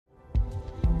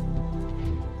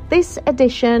This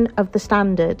edition of The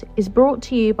Standard is brought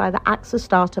to you by the AXA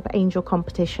Startup Angel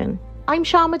Competition. I'm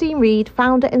Sharmadean Reid,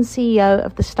 founder and CEO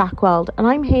of The Stack World, and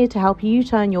I'm here to help you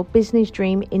turn your business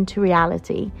dream into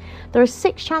reality. There are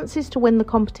 6 chances to win the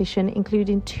competition,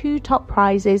 including 2 top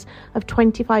prizes of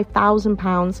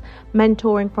 £25,000,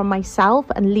 mentoring from myself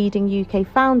and leading UK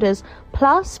founders,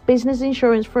 plus business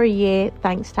insurance for a year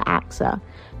thanks to AXA.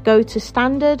 Go to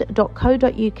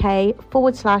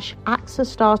standard.co.uk/AXA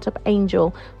Startup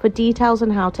Angel for details on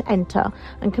how to enter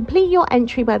and complete your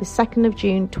entry by the 2nd of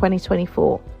June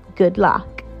 2024. Good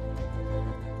luck.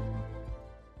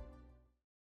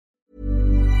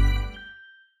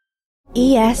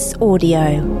 ES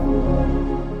Audio.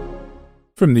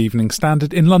 From the Evening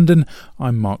Standard in London,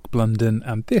 I'm Mark Blunden,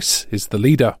 and this is The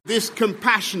Leader. This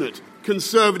compassionate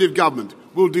Conservative government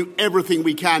will do everything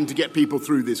we can to get people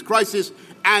through this crisis,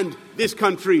 and this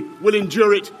country will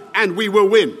endure it, and we will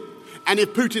win. And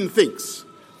if Putin thinks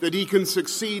that he can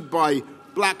succeed by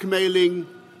blackmailing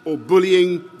or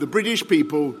bullying the British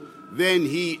people, then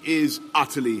he is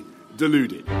utterly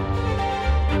deluded.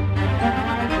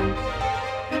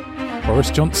 Boris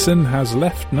Johnson has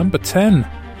left number 10.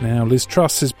 Now Liz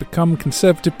Truss has become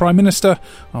Conservative Prime Minister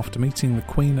after meeting the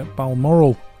Queen at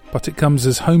Balmoral. But it comes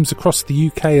as homes across the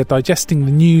UK are digesting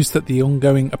the news that the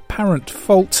ongoing apparent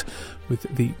fault with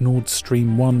the Nord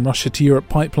Stream 1 Russia to Europe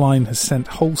pipeline has sent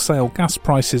wholesale gas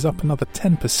prices up another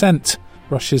 10%.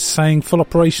 Russia's saying full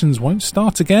operations won't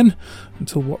start again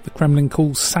until what the Kremlin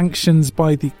calls sanctions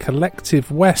by the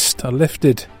collective West are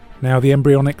lifted. Now the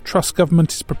embryonic Truss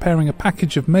government is preparing a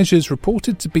package of measures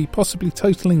reported to be possibly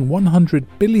totalling £100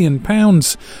 billion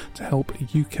to help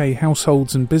UK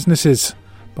households and businesses.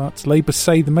 But Labour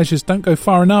say the measures don't go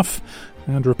far enough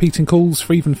and repeating calls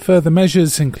for even further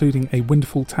measures, including a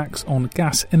windfall tax on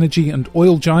gas, energy and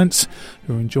oil giants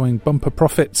who are enjoying bumper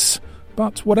profits.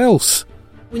 But what else?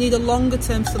 We need a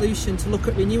longer-term solution to look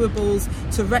at renewables,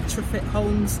 to retrofit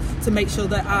homes, to make sure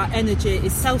that our energy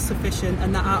is self-sufficient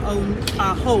and that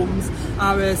our homes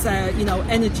are as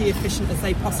energy efficient as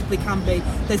they possibly can be.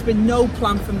 There's been no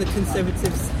plan from the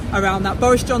Conservatives around that.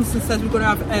 Boris Johnson says we're going to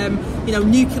have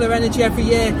nuclear energy every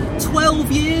year.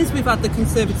 12 years we've had the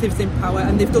Conservatives in power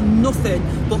and they've done nothing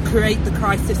but create the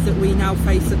crisis that we now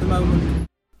face at the moment.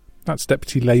 That's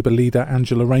Deputy Labour leader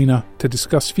Angela Rayner. To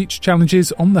discuss future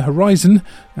challenges on the horizon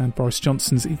and Boris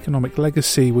Johnson's economic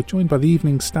legacy, we're joined by the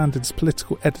Evening Standard's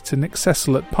political editor Nick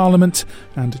Cecil at Parliament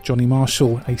and Johnny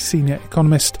Marshall, a senior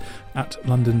economist at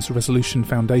London's Resolution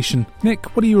Foundation.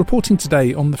 Nick, what are you reporting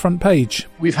today on the front page?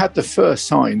 We've had the first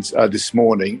signs this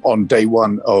morning on day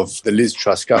one of the Liz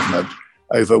Truss government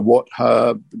over what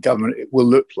her government will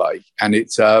look like. And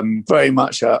it's very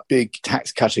much a big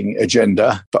tax-cutting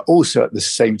agenda, but also at the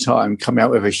same time coming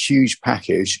out with a huge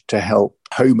package to help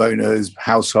homeowners,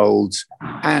 households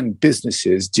and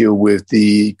businesses deal with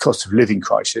the cost of living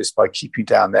crisis by keeping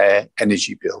down their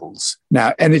energy bills.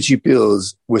 Now, energy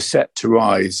bills were set to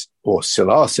rise, or still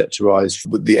are set to rise,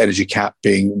 with the energy cap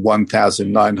being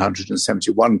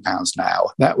 £1,971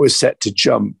 now. That was set to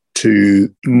jump to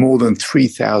more than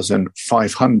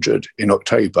 3,500 in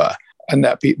October. And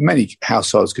that many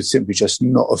households could simply just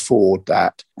not afford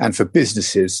that. And for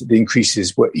businesses, the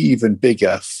increases were even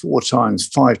bigger, 4 times,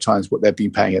 5 times what they've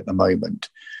been paying at the moment.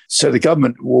 So the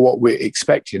government, what we're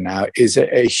expecting now is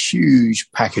a huge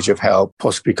package of help,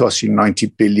 possibly costing 90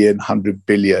 billion, 100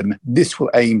 billion. This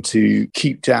will aim to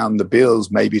keep down the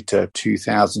bills maybe to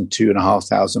 £2,000,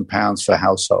 £2,500 for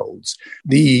households.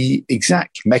 The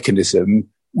exact mechanism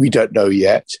we don't know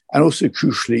yet. And also,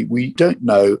 crucially, we don't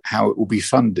know how it will be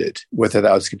funded, whether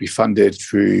that was going to be funded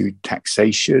through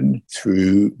taxation,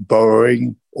 through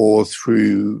borrowing, or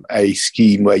through a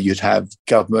scheme where you'd have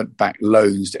government-backed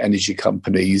loans to energy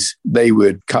companies. They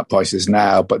would cut prices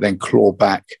now, but then claw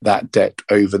back that debt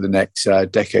over the next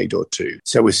decade or two.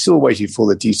 So we're still waiting for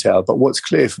the detail. But what's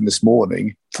clear from this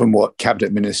morning, from what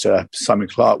Cabinet Minister Simon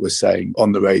Clarke was saying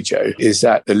on the radio, is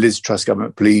that the Liz Truss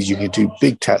government believes you can do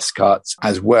big tax cuts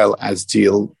as well as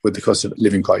deal with the cost of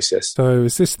living crisis. So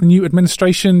is this the new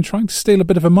administration trying to steal a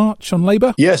bit of a march on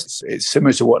Labour? Yes, it's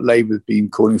similar to what Labour has been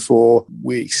calling for.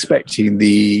 We're expecting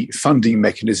the funding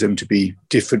mechanism to be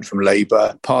different from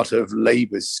Labour. Part of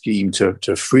Labour's scheme to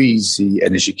freeze the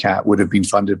energy cap would have been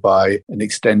funded by an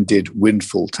extended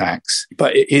windfall tax.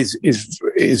 But it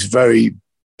is very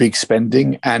big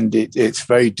spending, and it's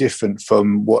very different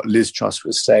from what Liz Truss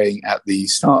was saying at the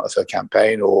start of her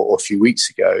campaign or a few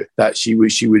weeks ago, that she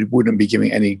wouldn't be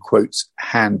giving any, quotes,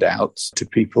 handouts to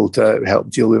people to help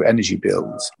deal with energy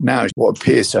bills. Now, what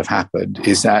appears to have happened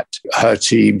is that her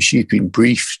team, she's been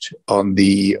briefed on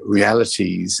the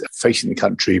realities facing the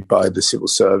country by the civil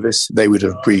service. They would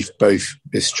have briefed both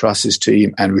Ms Truss's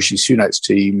team and Rishi Sunak's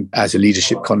team as a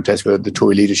leadership contest for the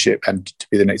Tory leadership and to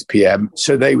be the next PM.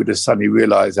 So they would have suddenly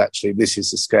realised, actually, this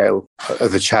is the scale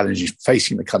of the challenges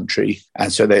facing the country.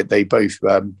 And so they both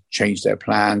changed their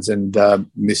plans, and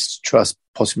Ms Truss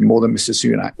possibly more than Mr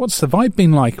Sunak. What's the vibe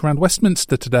been like around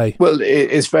Westminster today? Well,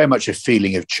 it's very much a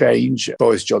feeling of change.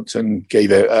 Boris Johnson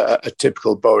gave a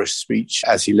typical Boris speech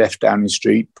as he left Downing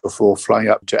Street before flying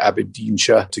up to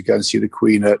Aberdeenshire to go and see the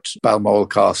Queen at Balmoral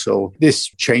Castle. This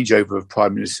changeover of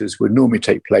prime ministers would normally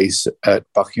take place at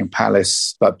Buckingham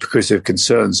Palace, but because of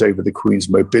concerns over the Queen's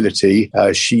mobility,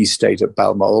 she stayed at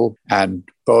Balmoral, and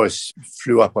Boris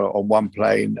flew up on one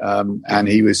plane and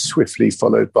he was swiftly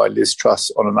followed by Liz Truss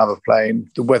on another plane.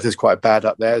 The weather's quite bad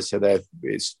up there, so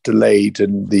it's delayed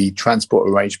in the transport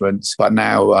arrangements. But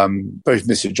now both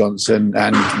Mr Johnson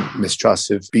and Ms Truss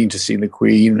have been to see the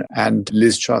Queen, and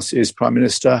Liz Truss is Prime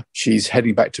Minister. She's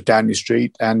heading back to Downing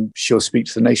Street and she'll speak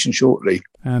to the nation shortly.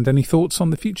 And any thoughts on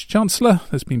the future Chancellor?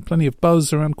 There's been plenty of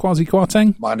buzz around Kwasi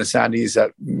Kwarteng. My understanding is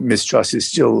that Ms Truss is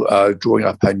still drawing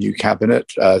up her new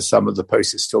cabinet. Some of the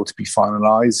posts are still to be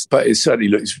finalised, but it certainly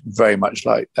looks very much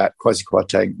like that Kwasi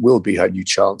Kwarteng will be her new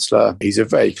Chancellor. He's a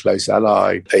very close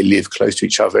ally. They live close to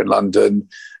each other in London.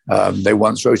 They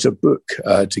once wrote a book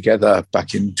together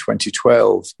back in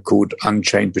 2012 called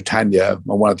Unchained Britannia. And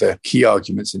one of the key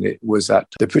arguments in it was that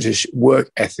the British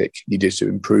work ethic needed to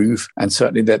improve. And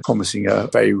certainly they're promising a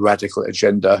very radical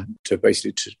agenda to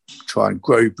try and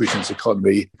grow Britain's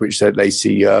economy, which they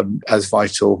see as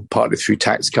vital, partly through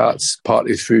tax cuts,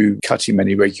 partly through cutting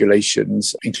many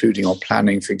regulations, including on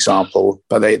planning, for example.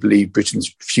 But they believe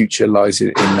Britain's future lies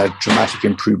in a dramatic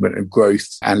improvement in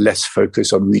growth and less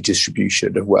focus on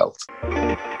redistribution of wealth.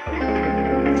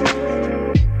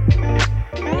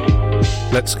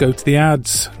 Let's go to the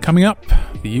ads. Coming up,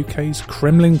 the UK's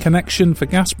Kremlin connection for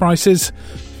gas prices,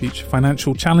 future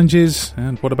financial challenges,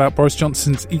 and what about Boris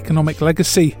Johnson's economic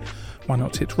legacy? Why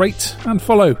not hit rate and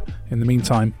follow in the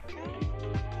meantime?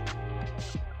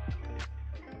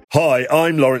 Hi,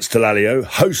 I'm Lawrence Dallaglio,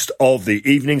 host of the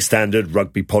Evening Standard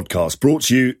Rugby Podcast, brought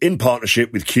to you in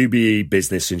partnership with QBE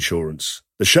Business Insurance.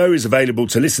 The show is available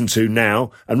to listen to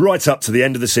now and right up to the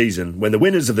end of the season, when the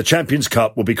winners of the Champions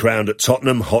Cup will be crowned at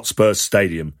Tottenham Hotspur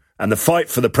Stadium, and the fight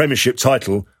for the Premiership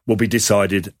title will be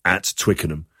decided at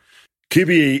Twickenham.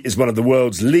 QBE is one of the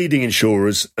world's leading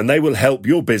insurers, and they will help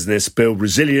your business build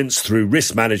resilience through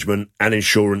risk management and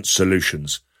insurance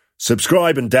solutions.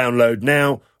 Subscribe and download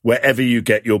now wherever you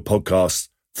get your podcasts.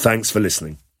 Thanks for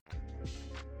listening.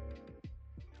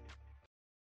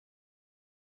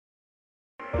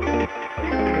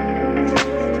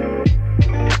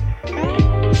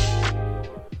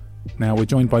 Now we're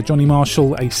joined by Johnny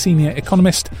Marshall, a senior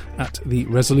economist at the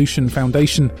Resolution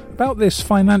Foundation, about this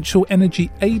financial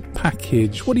energy aid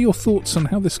package. What are your thoughts on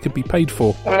how this could be paid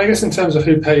for? I guess in terms of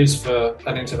who pays for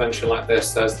an intervention like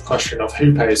this, there's the question of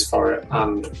who pays for it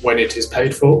and when it is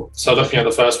paid for. So looking at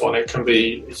the first one, it can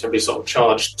be sort of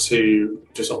charged to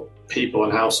sort of people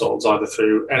and households, either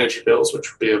through energy bills,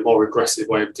 which would be a more aggressive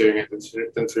way of doing it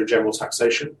than through general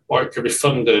taxation, or it could be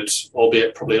funded,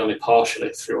 albeit probably only partially,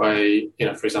 through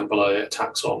for example, a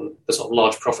tax on the sort of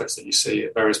large profits that you see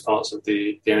at various parts of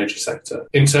the energy sector.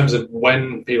 In terms of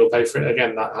when people pay for it,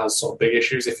 again, that has sort of big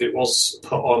issues. If it was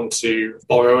put onto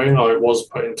borrowing, or it was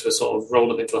put into sort of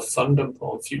rolled up into a fund and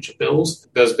put on future bills,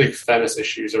 there's big fairness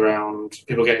issues around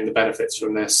people getting the benefits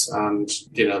from this and,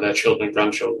 their children and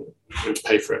grandchildren having to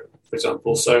pay for it, for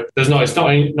example. So it's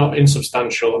not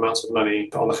insubstantial amounts of money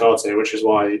on the cards here, which is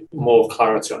why more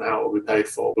clarity on how it will be paid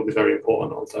for will be very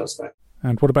important on Thursday.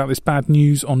 And what about this bad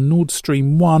news on Nord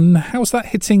Stream 1? How's that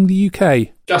hitting the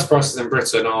UK? Gas prices in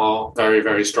Britain are very,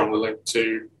 very strongly linked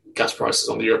to gas prices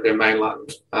on the European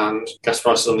mainland, and gas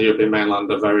prices on the European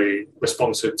mainland are very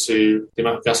responsive to the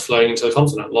amount of gas flowing into the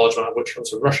continent, large amount of which comes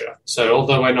from Russia. So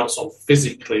although we're not sort of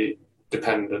physically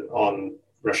dependent on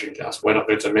Russian gas, we're not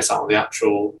going to miss out on the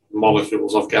actual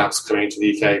molecules of gas coming into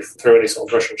the UK through any sort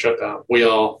of Russian shutdown. We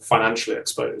are financially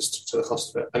exposed to the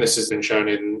cost of it. And this has been shown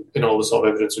in all the sort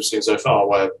of evidence we've seen so far,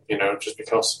 where, just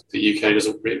because the UK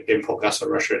doesn't import gas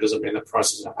from Russia, it doesn't mean that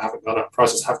prices haven't gone up.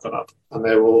 Prices have gone up, and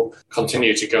they will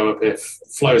continue to go up if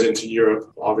flows into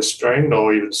Europe are restrained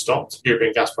or even stopped.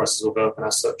 European gas prices will go up, and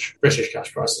as such, British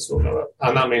gas prices will go up.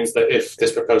 And that means that if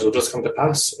this proposal does come to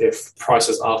pass, if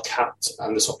prices are capped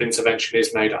and the sort of intervention is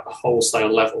is made at the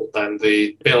wholesale level, then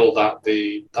the bill that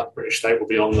that British state will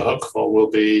be on the hook for will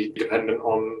be dependent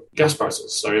on gas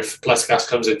prices. So if less gas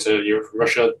comes into Europe from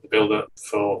Russia, the bill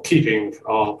for keeping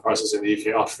our prices in the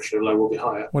UK artificially low will be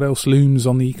higher. What else looms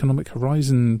on the economic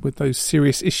horizon with those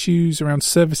serious issues around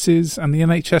services and the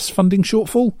NHS funding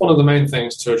shortfall? One of the main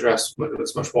things to address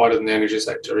that's much wider than the energy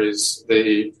sector is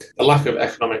the lack of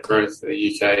economic growth in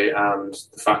the UK and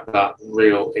the fact that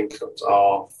real incomes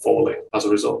are falling as a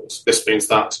result. This means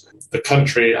that the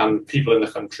country and people in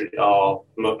the country are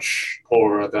much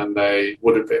poorer than they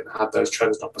would have been had those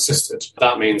trends not persisted.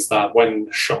 That means that when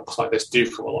shocks like this do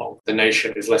come along, the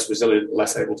nation is less resilient,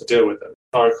 less able to deal with them.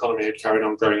 If our economy had carried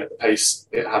on growing at the pace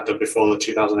it had done before the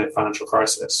 2008 financial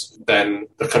crisis, then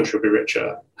the country would be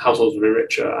richer, households would be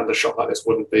richer, and a shock like this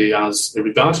wouldn't be as, it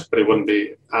would be bad, but it wouldn't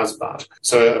be as bad.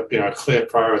 So, a clear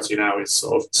priority now is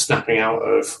sort of snapping out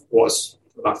of what's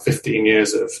about 15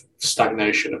 years of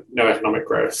stagnation, of no economic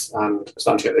growth, and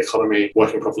starting to get the economy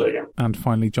working properly again. And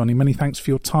finally, Johnny, many thanks for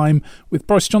your time. With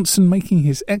Boris Johnson making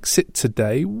his exit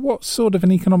today, what sort of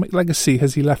an economic legacy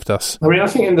has he left us? I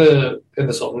think in the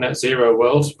sort of net zero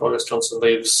world, Boris Johnson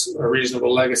leaves a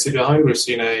reasonable legacy behind. We've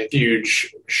seen a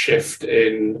huge shift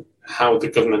in how the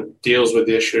government deals with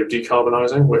the issue of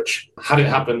decarbonising, which, had it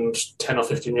happened 10 or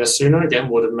 15 years sooner, again,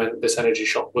 would have meant this energy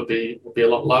shock would be a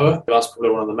lot lower. That's probably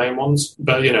one of the main ones.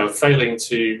 But, failing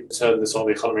to turn this whole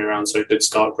economy around so it did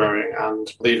start growing,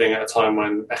 and leaving at a time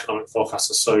when economic forecasts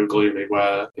are so gloomy,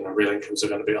 where, real incomes are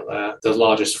going to be on the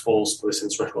largest falls to this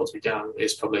since records began,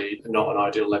 is probably not an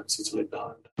ideal legacy to leave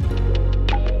behind.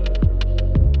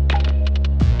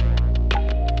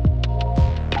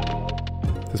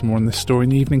 There's more on this story in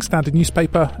the Evening Standard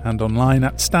newspaper and online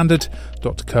at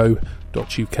standard.co.uk.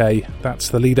 That's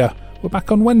The Leader. We're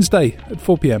back on Wednesday at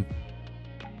 4 p.m.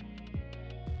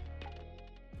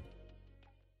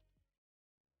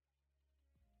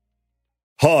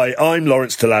 Hi, I'm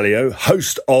Lawrence Dallaglio,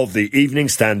 host of the Evening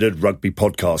Standard Rugby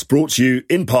Podcast, brought to you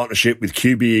in partnership with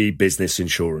QBE Business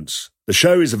Insurance. The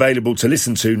show is available to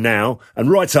listen to now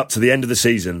and right up to the end of the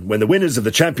season, when the winners of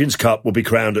the Champions Cup will be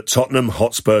crowned at Tottenham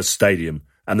Hotspur Stadium,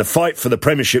 and the fight for the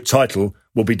Premiership title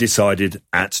will be decided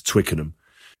at Twickenham.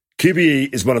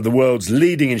 QBE is one of the world's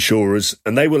leading insurers,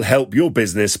 and they will help your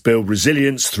business build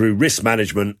resilience through risk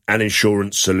management and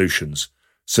insurance solutions.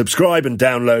 Subscribe and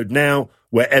download now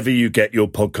wherever you get your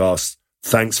podcasts.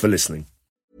 Thanks for listening.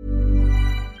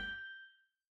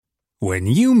 When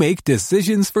you make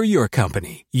decisions for your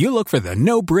company, you look for the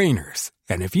no-brainers.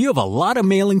 And if you have a lot of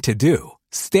mailing to do,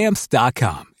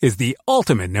 Stamps.com is the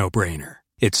ultimate no-brainer.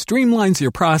 It streamlines your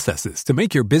processes to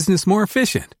make your business more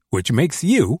efficient, which makes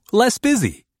you less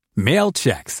busy. Mail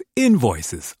checks,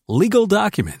 invoices, legal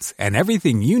documents, and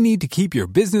everything you need to keep your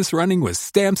business running with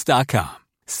Stamps.com.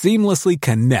 Seamlessly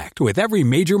connect with every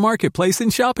major marketplace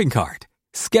and shopping cart.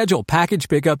 Schedule package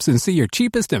pickups and see your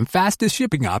cheapest and fastest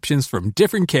shipping options from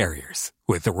different carriers,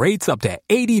 with rates up to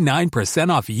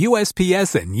 89% off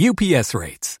USPS and UPS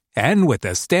rates. And with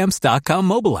the Stamps.com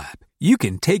mobile app, you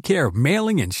can take care of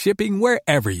mailing and shipping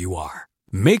wherever you are.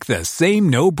 Make the same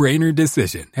no-brainer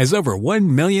decision as over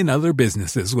 1 million other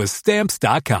businesses with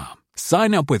Stamps.com.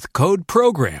 Sign up with code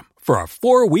PROGRAM for a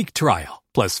 4-week trial,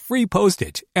 plus free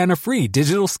postage and a free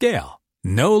digital scale.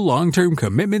 No long-term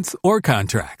commitments or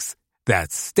contracts.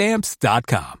 That's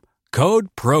Stamps.com. Code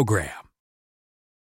PROGRAM.